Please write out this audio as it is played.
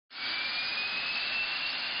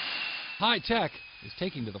HiTech is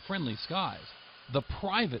taking to the friendly skies, the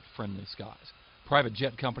private friendly skies. Private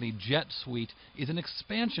jet company JetSuite is in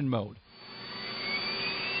expansion mode,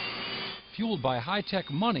 fueled by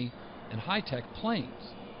high-tech money and high-tech planes.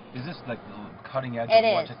 Is this like the cutting edge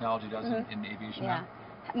of what technology does in aviation now?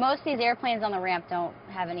 Most of these airplanes on the ramp don't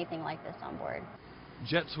have anything like this on board.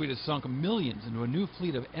 JetSuite has sunk millions into a new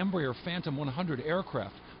fleet of Embraer Phantom 100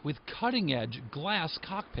 aircraft with cutting-edge glass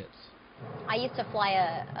cockpits. I used to fly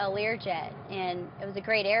a Learjet, and it was a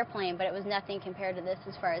great airplane, but it was nothing compared to this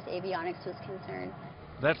as far as avionics was concerned.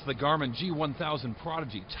 That's the Garmin G1000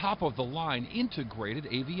 Prodigy, top-of-the-line integrated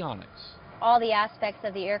avionics. All the aspects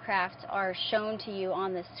of the aircraft are shown to you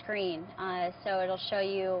on the screen. So it'll show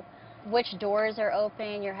you which doors are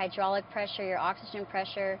open, your hydraulic pressure, your oxygen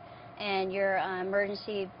pressure, and your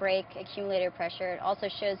emergency brake accumulator pressure. It also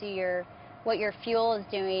shows you what your fuel is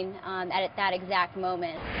doing at that exact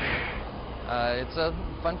moment. It's a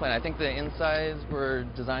fun plane. I think the insides were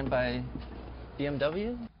designed by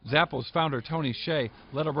BMW. Zappos founder Tony Hsieh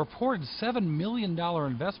led a reported $7 million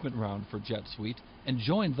investment round for JetSuite and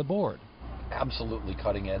joined the board. Absolutely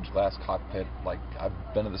cutting-edge glass cockpit. Like, I've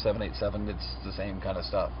been to the 787, it's the same kind of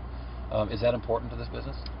stuff. Is that important to this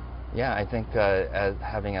business? Yeah, I think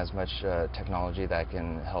having as much technology that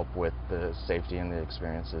can help with the safety and the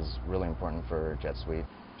experience is really important for JetSuite.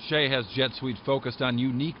 Hsieh has JetSuite focused on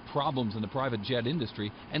unique problems in the private jet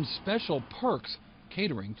industry and special perks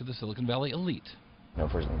catering to the Silicon Valley elite. You know,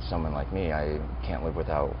 for someone like me, I can't live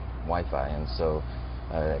without Wi-Fi, and so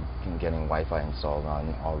getting Wi-Fi installed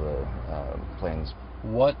on all the planes.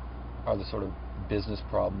 What are the sort of business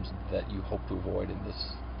problems that you hope to avoid in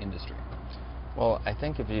this industry? Well, I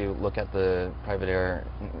think if you look at the private air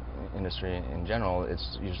industry in general,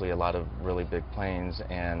 it's usually a lot of really big planes,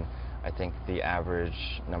 and I think the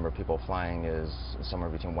average number of people flying is somewhere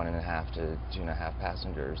between 1.5 to 2.5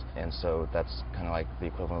 passengers, and so that's kind of like the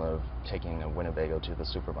equivalent of taking a Winnebago to the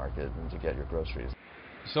supermarket to get your groceries.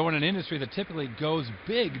 So in an industry that typically goes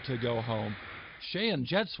big to go home, Hsieh and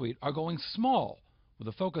JetSuite are going small with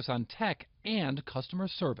a focus on tech and customer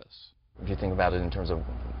service. If you think about it in terms of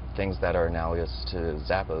things that are analogous to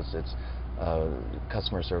Zappos, it's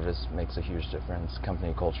customer service makes a huge difference,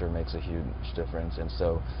 company culture makes a huge difference, and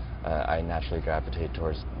so I naturally gravitate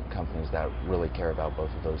towards companies that really care about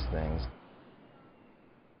both of those things.